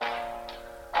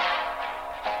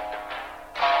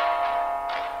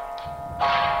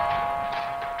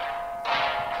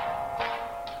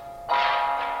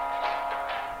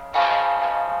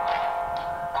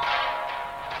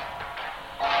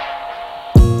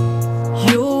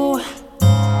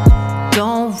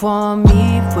don't want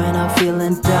me when I'm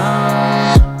feeling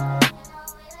down.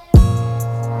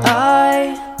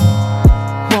 I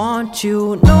want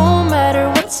you no matter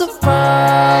what's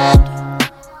around,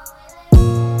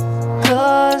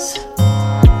 'cause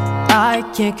I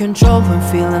can't control when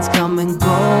feelings come and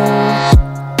go.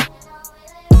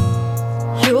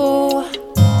 You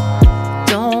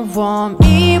don't want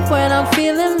me when I'm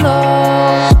feeling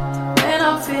low. When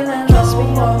I'm feeling low, trust me,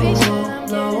 I'm patient, I'm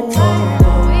getting tired.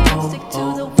 We stick to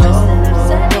the west and I've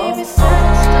said every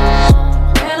side.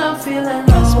 When I'm feeling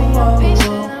low, trust me, I'm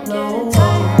patient, I'm getting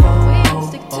tired. We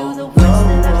stick to the west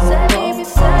and I've said every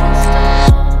side.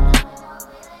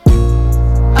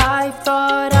 I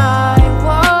thought I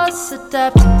was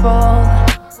adaptable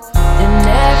in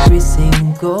every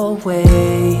single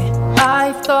way.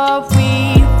 I thought we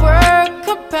were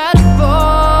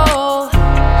compatible.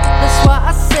 That's why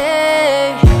I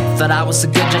say, thought I was a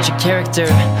good judge of character.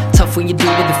 Tough when you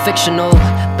deal with the fictional.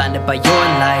 Blinded by your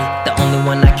light, the only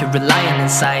one I can rely on in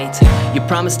sight. You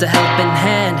promised to help in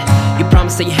hand. You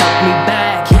promised that you helped me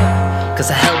back, 'cause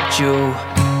I helped you,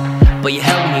 but you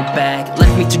held me back.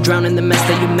 Left me to drown in the mess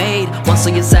that you made. Once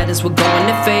all your sadness would go and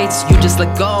it fades, you just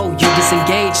let go, you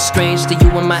disengage. Strange that you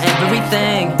were my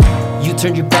everything. You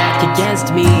turned your back against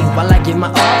me while I gave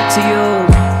my all to you.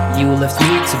 You left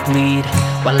me to bleed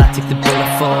while I took the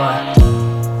bullet for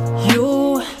you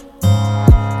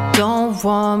don't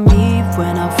want me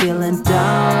when I'm feeling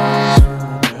down.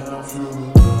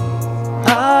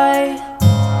 I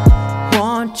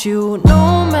want you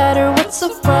no matter what's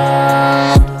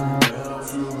around,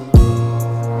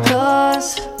 'cause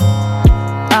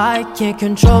I can't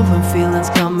control when feelings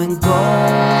come and go.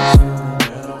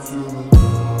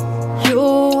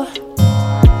 You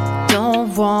don't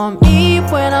want me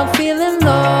when I'm feeling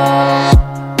low.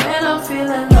 When I'm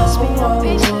feeling low,